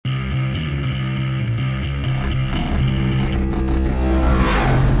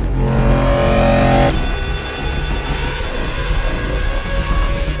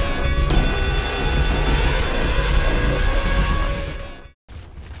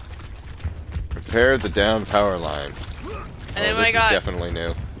Repair the downed power line. And then this is definitely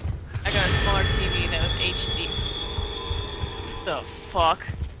new. I got a smaller TV that was HD. The fuck?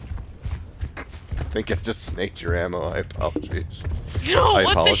 I think I just snaked your ammo. I apologize. No,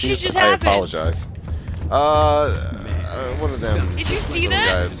 what the shit just happened? I apologize. One of them. Did you see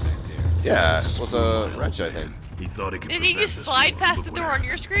that? Guys. Yeah, it was a wretch, I think. He thought he could. Did he just slide past the door on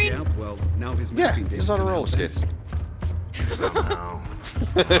your screen? Yeah, well, now his Yeah, he was on a roller skates. Somehow.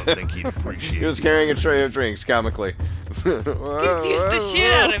 I don't think he'd appreciate. He was carrying a tray of drinks, comically. Confused the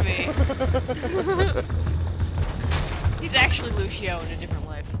shit out of me. He's actually Lucio in a different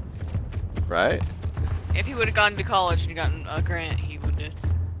life. Right? If he would have gone to college and gotten a grant, he would have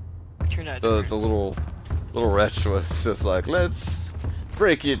turned out. The little wretch was just like, let's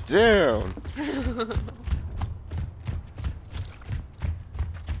break it down.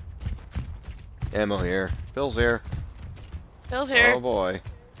 Ammo here. Pills here. Pills here. Oh boy.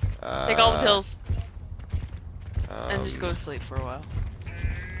 Take all the pills. And just go to sleep for a while.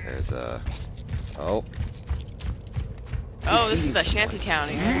 There's a... Oh. Oh, this is the shanty town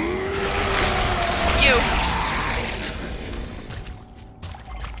here. You!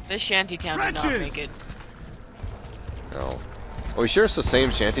 This shanty town did not make it. No. Are we sure it's the same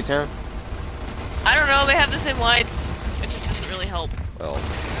shantytown? I don't know, they have the same lights. It just doesn't really help. Well.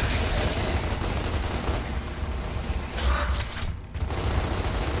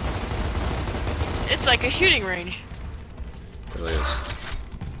 It's like a shooting range. It really is.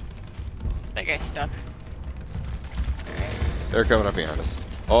 That guy's stuck. They're coming up behind us.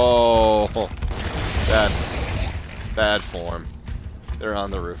 Oh, that's bad form. They're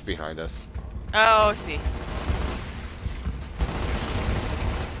on the roof behind us. Oh, I see.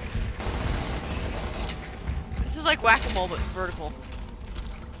 This is like whack-a-mole, but vertical.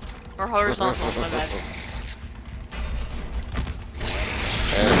 Or horizontal, my bad.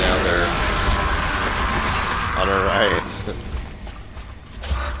 And now they're on our right.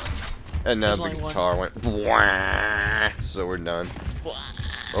 And now the guitar went wah, so we're done.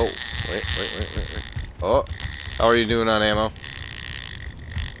 Oh, wait. Oh, how are you doing on ammo?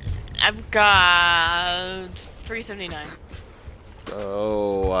 I've got 379.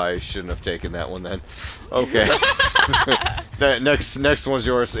 Oh, I shouldn't have taken that one then. Okay. That next one's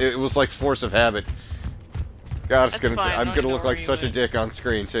yours. It was like force of habit. God, it's That's fine. I'm gonna look like such a dick on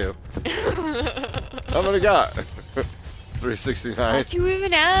screen too. How many got? 369. How'd you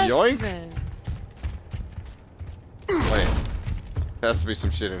even ask? Yoink. Then? Wait. Has to be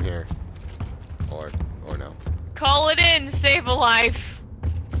some shit in here. Or no. Call it in, save a life.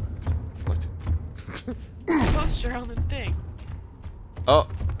 What? Poster on the thing. Oh,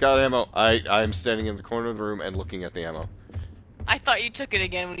 got ammo. I'm standing in the corner of the room and looking at the ammo. I thought you took it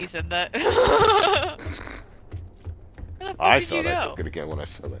again when you said that. I thought I took it again when I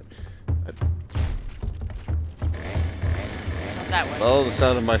saw that. Not that way. Oh, the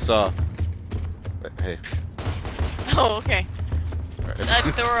sound of my saw. Hey. Oh, okay. Right. That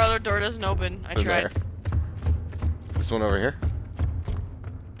other door doesn't open. I tried. There. This one over here?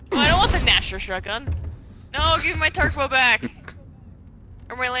 Oh, I don't want the Nasher shotgun. No, give me my Turbo back.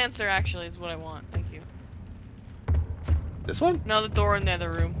 Or my Lancer, actually, is what I want. Thank you. This one? No, the door in the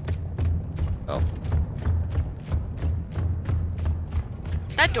other room. Oh.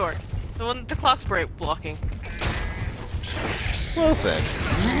 That door. The one the clock's blocking. Well then.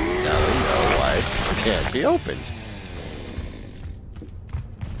 Now we know why it can't be opened.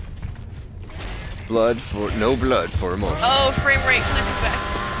 No blood for emotion. Oh, frame rate glitches back.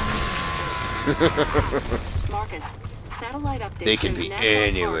 Marcus, satellite update They can shows be NASA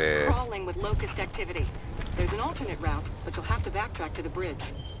anywhere. Park crawling with locust activity. There's an alternate route, but you'll have to backtrack to the bridge.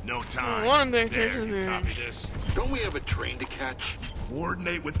 No time. One There, there. you copy this? Don't we have a train to catch?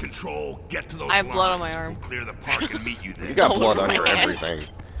 Coordinate with control. Get to those I have blood on lines. my arm. We'll clear the park and meet you there. You got all blood over my under hand. everything.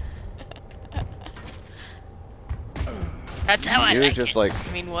 That's how I You're like just it. like,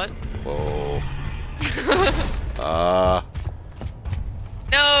 I mean, what? whoa.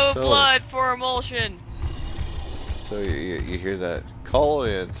 No So- blood for emulsion. So you hear that? Call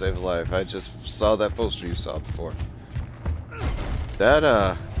in, save a life. I just saw that poster you saw before.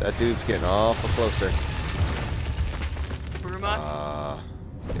 That dude's getting awful closer. Bruma?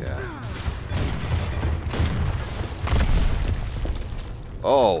 Yeah.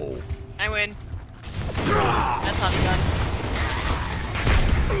 Oh. I win. That's not the gun.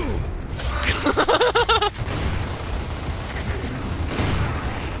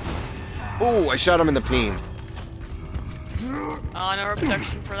 Oh, I shot him in the peen. Oh, no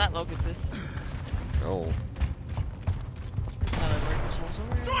protection for that locust. Oh.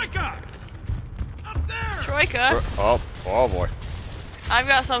 Troika! Up there! Troika? Oh boy. I've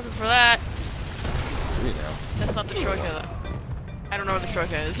got something for that. free now. That's not the Troika, though. I don't know where the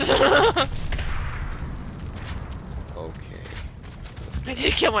Troika is. Okay. I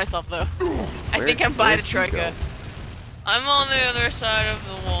did kill myself, though. I think I'm by the Troika. I'm on the other side of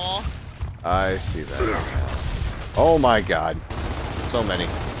the wall. I see that now. Oh my god. So many.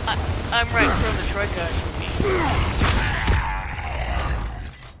 I'm right in front of the Troika.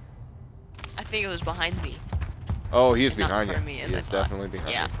 I think it was behind me. Oh, he's Not behind in you. front of me, He as I is thought. definitely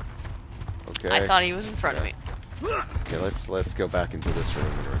behind Yeah. you. Okay. I thought he was in front of me. Okay, let's go back into this room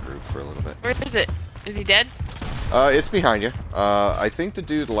and regroup for a little bit. Where is it? Is he dead? It's behind you. I think the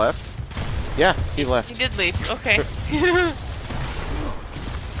dude left. Yeah, he left. He did leave. Okay.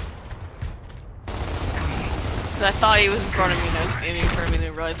 So I thought he was in front of me, and I was aiming in front of me, and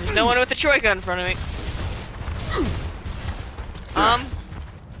then realized there's no one with the Troika in front of me.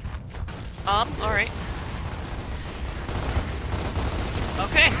 Alright.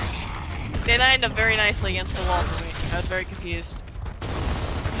 Okay. They lined up very nicely against the wall for me. I was very confused.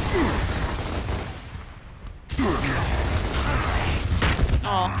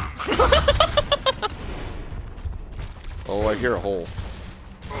 Oh. Oh, I hear a hole.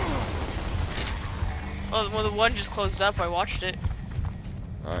 Well, the one just closed up. I watched it.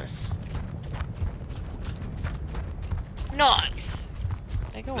 Nice. Nice.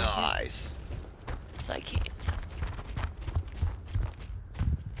 Can I go in here? Nice. Yes, I can.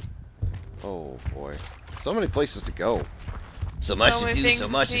 Oh boy. So many places to go. So much to many do, things so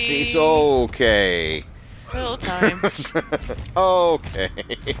to much to see. see. So okay. Little time. Okay.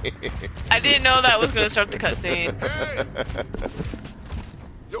 I didn't know that was gonna start the cutscene.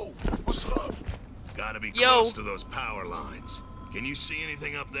 Yo, what's up? Gotta be Yo. close to those power lines. Can you see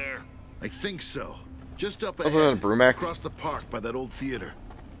anything up there? I think so. Just up Other ahead. than Brumac? Across the park by that old theater.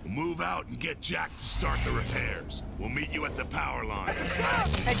 We'll move out and get Jack to start the repairs. We'll meet you at the power lines.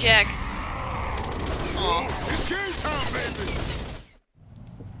 Hi, Jack. Aw. It's game time, baby!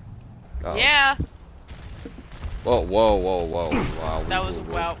 Oh. Yeah. Whoa, whoa, whoa, whoa. Wow. That was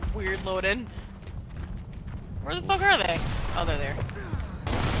wow, weird load-in. Where the fuck are they? Oh, they're there.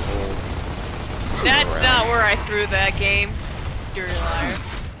 That's not where I threw that game. Dirty liar.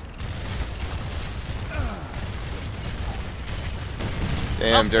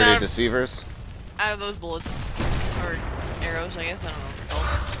 Damn, Oh, dirty found- deceivers. Out of those bullets. Or arrows, I guess. I don't know what they're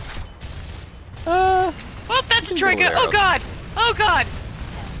called. Oh, that's a Troika! arrows. Oh god! Oh god!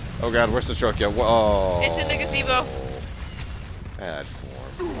 Oh god, where's the truck? Yeah, whoa. It's in the gazebo. Bad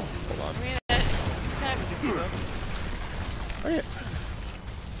form. Hold on. I mean, it's kind of a gazebo.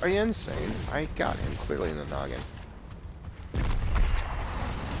 Are you insane? I got him clearly in the noggin.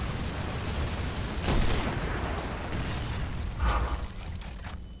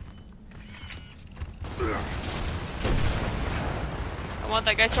 I want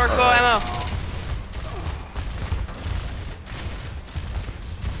that guy's torque bow ammo.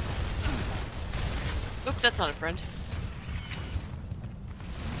 Oops, that's not a friend.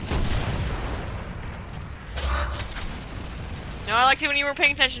 No, I liked it when you were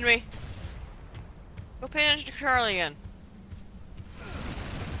paying attention to me. Go pay attention to Charlie again.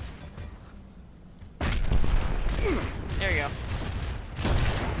 There you go.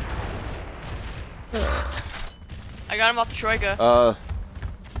 I got him off the Troika.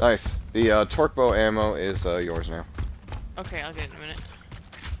 Nice. The torque bow ammo is yours now. Okay, I'll get it in a minute.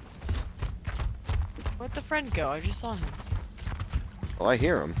 Where'd the friend go? I just saw him. Oh, I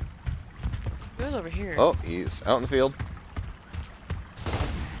hear him. He was over here. Oh, he's out in the field.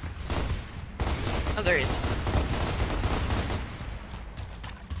 Oh, there he is.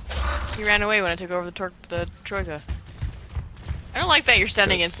 He ran away when I took over the Troika. I don't like that you're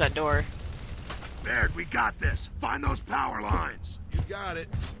standing against that door. Baird, we got this. Find those power lines. You got it.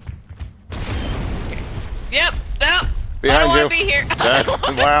 Yep, no! Behind I don't you. want to be here. That, I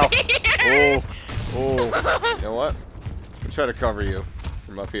don't wow. wanna be here. Oh. You know what? I'll try to cover you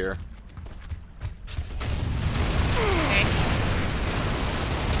from up here. Okay.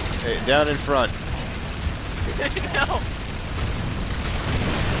 Hey, down in front. No.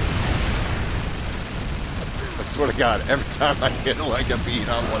 I swear to God, every time I hit like a beat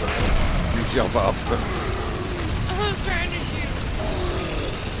on one of them, you jump up. I was trying to shoot.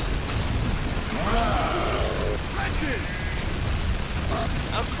 Wretches!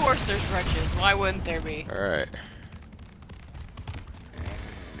 Of course there's wretches. Why wouldn't there be? Alright.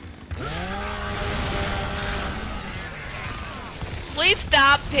 Please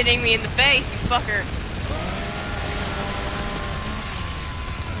stop hitting me in the face, you fucker.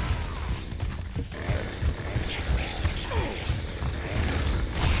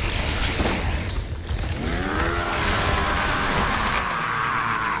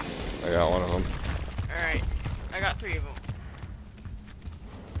 I got one of them. 3 of them.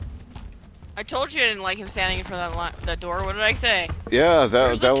 I told you I didn't like him standing in front of that door. What did I say? Yeah, Where's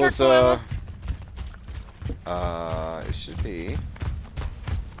that the was turquoise it should be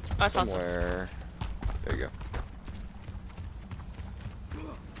I found some. somewhere. There you go.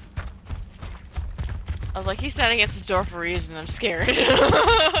 I was like, he's standing against this door for a reason. I'm scared.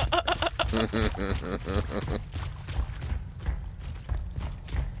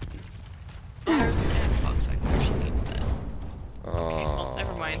 Oh,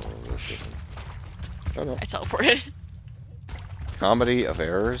 never mind. This isn't. Oh no. I teleported. Comedy of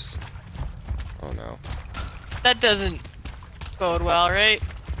errors? Oh no. That doesn't bode well, right?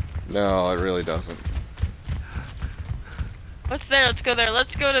 No, it really doesn't. What's there? Let's go there.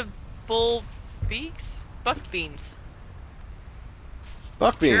 Let's go to Bull Beaks? Buck Beans.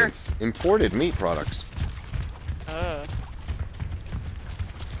 Buck beans, imported meat products. I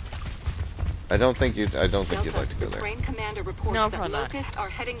don't think you'd like to go The there. train commander reports No, that probably not. locusts are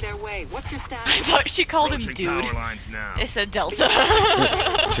heading their way. What's your I status? thought she called him Approaching dude. power lines now. It said Delta.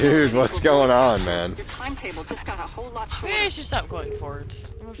 Dude, what's going on, man? Your timetable just got a whole lot Maybe shorter. I should stop going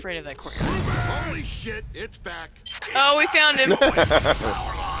forwards. I'm afraid of that corner. Holy shit, it's back. Oh, we found him.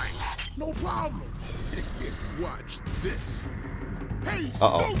 Power lines. No problem. Watch this. Hey,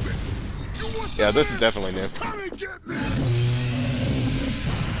 Uh-oh. stupid. You want some Yeah, this is ass? definitely new. Come and get me.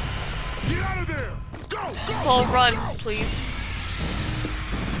 Get out of there. Go, go. Paul, go, run, go. please.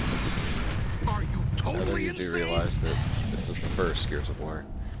 Are you I think totally you do insane? realize that this is the first Gears of War.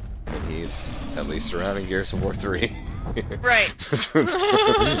 And he's at least surrounding Gears of War 3. Right.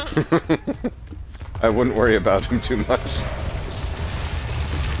 I wouldn't worry about him too much.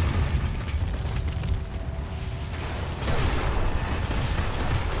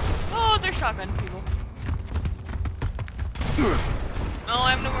 Oh, they're shotgun people. Oh,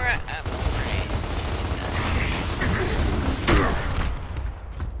 I'm nowhere at.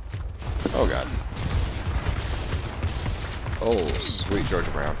 Oh god. Oh, sweet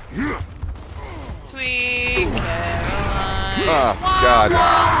Georgia Brown. Sweet Caroline. Oh god.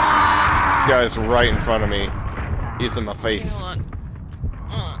 This guy's right in front of me. He's in my face. Hold on.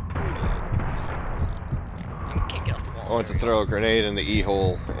 I can't get off the I wall. went to throw a grenade in the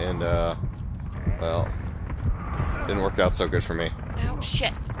E-hole, and, well, didn't work out so good for me. Oh,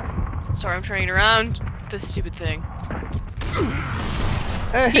 shit. Sorry, I'm turning around. This stupid thing.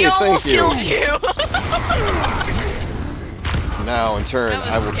 Hey, He almost thank you! killed you! Now, in turn, That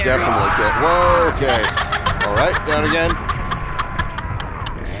was I will scary. definitely kill. Whoa, okay. Alright, down again.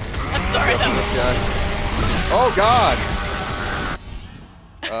 I'm sorry, that This guy. Oh, God!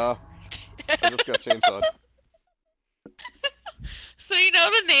 I just got chainsawed. So you know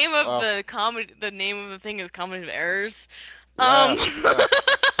the name of Oh. the comedy. The name of the thing is Comedy of Errors. Yeah, yeah.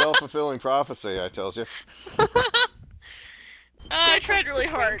 Self-fulfilling prophecy, I tells you. I tried really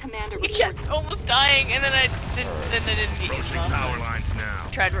The train hard. commander He kept reports almost dying, and then I didn't get Approaching enough. power lines now.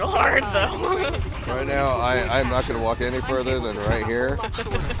 Tried real hard the train though. is Right accelerating now, toward I'm not action. going to walk any further Timetable than just right got a here. whole lot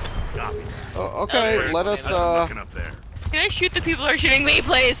shorter. Copy. Oh, okay, let us, How's it looking up there? Can I shoot the people who are shooting me,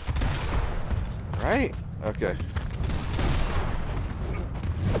 please? Right? Okay.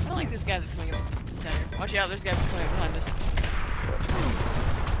 I don't like this guy that's coming up the center. Watch out, there's a guy coming up behind us.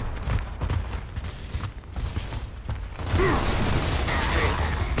 There he is.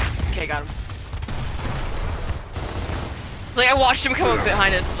 Okay, got him. Like, I watched him come up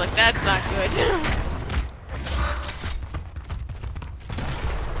behind us. Like, that's not good.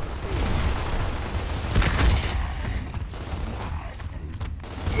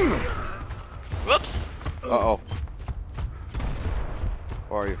 Whoops. Uh-oh.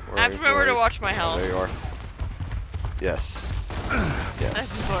 Where are you? Where I have to remember to watch my Oh, health. there you are. Yes. That's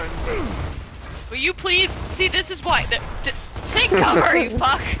Yes. important. Will you please? See, this is why. Take cover, you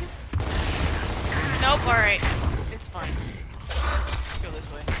fuck! Nope, alright. It's fine. Let's go this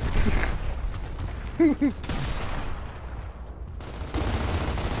way.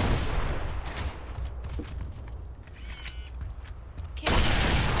 Can't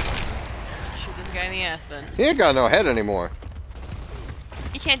shoot this guy in the ass then. He ain't got no head anymore.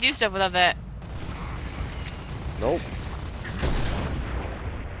 You can't do stuff without that. Nope.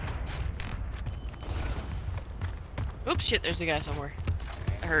 Oops, shit, there's a guy somewhere.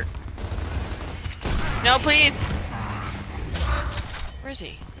 I hurt. No, please! Where is he?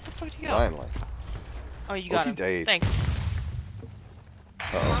 Where the fuck did he go? Finally. Oh, you got him. Okey-doke. Thanks.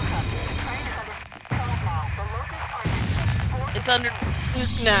 Uh-oh. It's under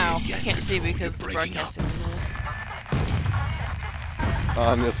now. I can't see because the broadcasting is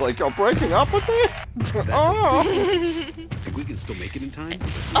I'm just like, you're breaking up with me? Oh! Think we can still make it in time.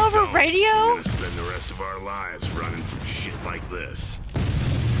 Over We're radio? gonna spend the rest of our lives running from shit like this.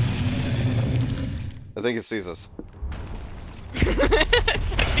 I think it sees us.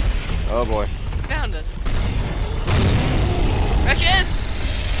 Oh boy. It's found us. Rushes!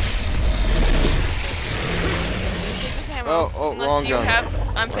 Take this ammo. Oh, Unless wrong you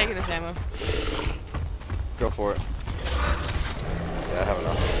gun. I'm taking this ammo. Go for it. Yeah, I have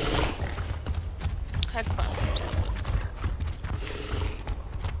enough. Have fun or something.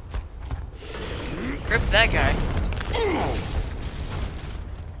 Grip that guy.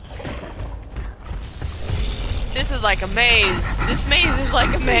 This is like a maze. This maze is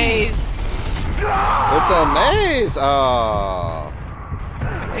like a maze. It's a maze! Oh.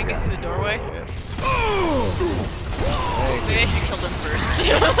 Can I get through the doorway? Yeah. Maybe I should kill them first.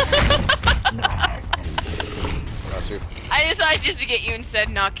 Got you. I decided just to get you instead,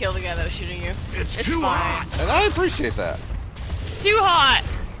 not kill the guy that was shooting you. It's It's too fine. hot. And I appreciate that. It's too hot.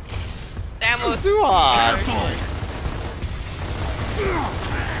 The ammo It's too hot.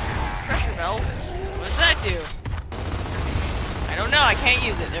 Pressure valve. What does that do? I don't know. I can't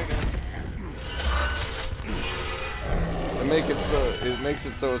use it. There it goes. It makes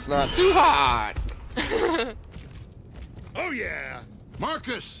it so it's not too hot. Oh yeah.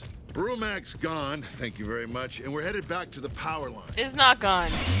 Marcus, Brumac's gone. Thank you very much. And we're headed back to the power line. It's not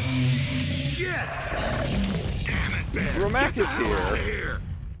gone. Shit! Damn it, Ben. Brumac Get the is hell out of here. here.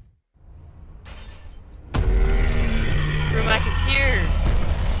 Brumac is here.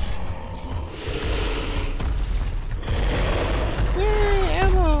 Yay,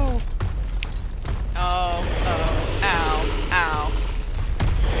 ammo. Oh, ow, ow.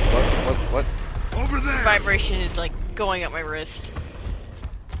 What? Over there. Vibration is like going up my wrist.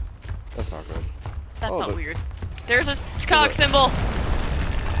 That's not good. That Oh, felt the- weird. There's a cog symbol.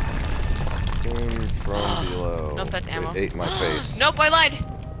 Came from below. Nope, that's ammo. It ate my face. Nope, I lied.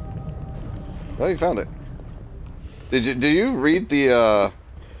 Oh, you found it. Did you read the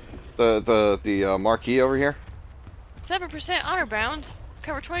marquee over here? 7% honor bound.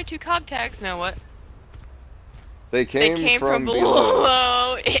 Cover 22 cog tags. Now what? They They came, from below.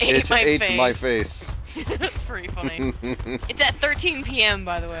 below. It ate my ate face. my face. That's pretty funny. It's at 13 p.m.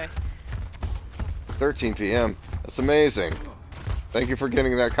 by the way. 13 p.m. That's amazing. Thank you for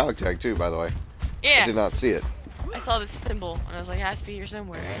getting that cog tag too, by the way. I Yeah. did not see it. I saw this symbol and I was like, it has to be here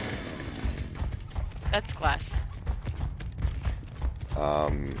somewhere. That's glass.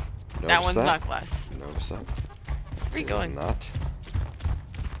 That Notice one's not glass. Notice that. Where are you It going? is not.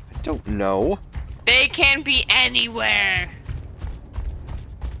 I don't know. They can be anywhere.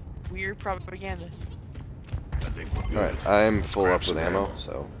 Weird propaganda. I think we're good. Alright, I'm full grab up with some ammo, ammo.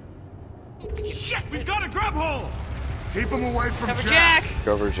 so Shit, we've got a grab hole! Keep him away from Cover Jack. Jack.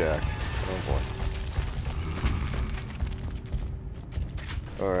 cover Jack. Oh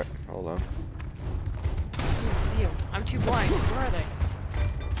boy. Alright, hold on. I don't see 'em. I'm too blind. Where are they?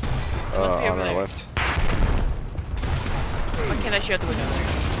 must be On over our there. left. Why can't I shoot the window there?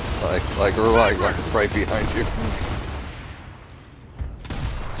 Like right behind you.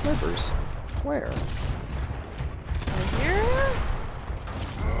 Snipers? Where? Over here?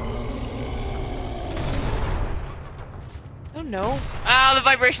 I don't know. Ah, the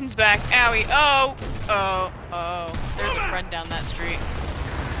vibration's back. Owie. Oh. There's a friend down that street.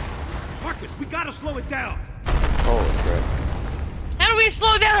 Marcus, we gotta slow it down. Holy crap. How do we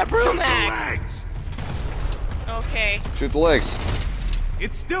slow down a Shoot the Brumac? legs. Okay. Shoot the legs.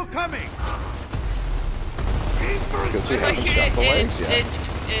 It's still coming. Aim for Because we his If I haven't shoot shot it, the legs yet. it's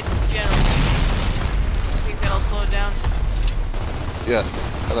general. I think that'll slow it down. Yes.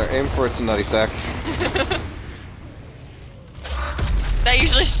 Either aim for its nutty sack. That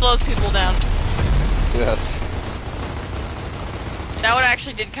usually slows people down. Yes. That one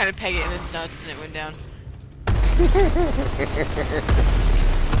actually did kind of peg it in its nuts and it went down.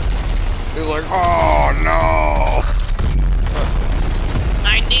 He's like, oh no!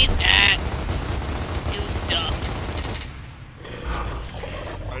 I need that. New stuff.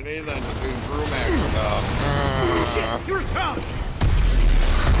 I need that to do Brumac stuff. Shit, here it comes.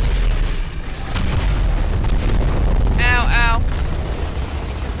 Ow, ow.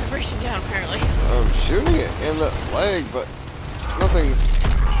 Vibration down, apparently. I'm shooting it in the leg, but nothing's.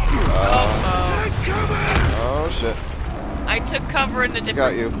 Oh shit. I took cover in a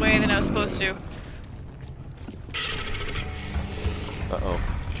Got you. different way than I was supposed to. Uh-oh.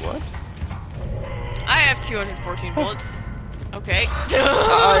 What? I have 214 bullets. Okay.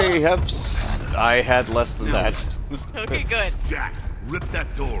 I had less than that. Okay, good. Jack, rip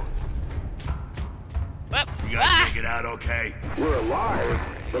that door. Well, You guys make it out okay? We're alive,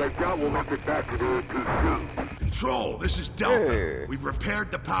 but I doubt we'll make it back to the APC. Control, this is Delta. Hey. We've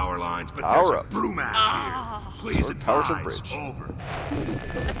repaired the power lines, but Power there's up. a Brumac Ah. here. Please Sword power to advise. bridge. Over.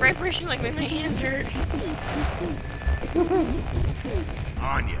 The vibration like made my hands hurt.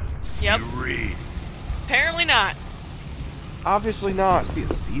 Anya. Yep. You read. Apparently not. Obviously not. Must be a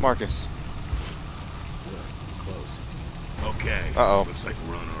seed. Marcus. Close. Okay. Uh-oh. Looks like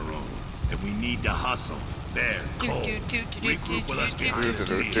we're on our own. And we need to hustle. There, Cole. Regroup with us behind this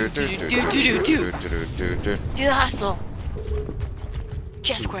Do the hustle.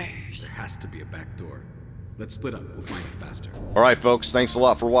 Chess squares. There has to be a back door. Let's split up. We'll find it faster. Alright folks, thanks a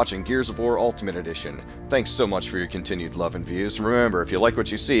lot for watching Gears of War Ultimate Edition. Thanks so much for your continued love and views. And remember, if you like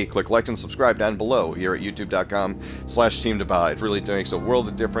what you see, click like and subscribe down below here at youtube.com/teamdebate. It really makes a world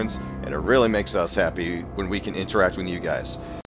of difference, and it really makes us happy when we can interact with you guys.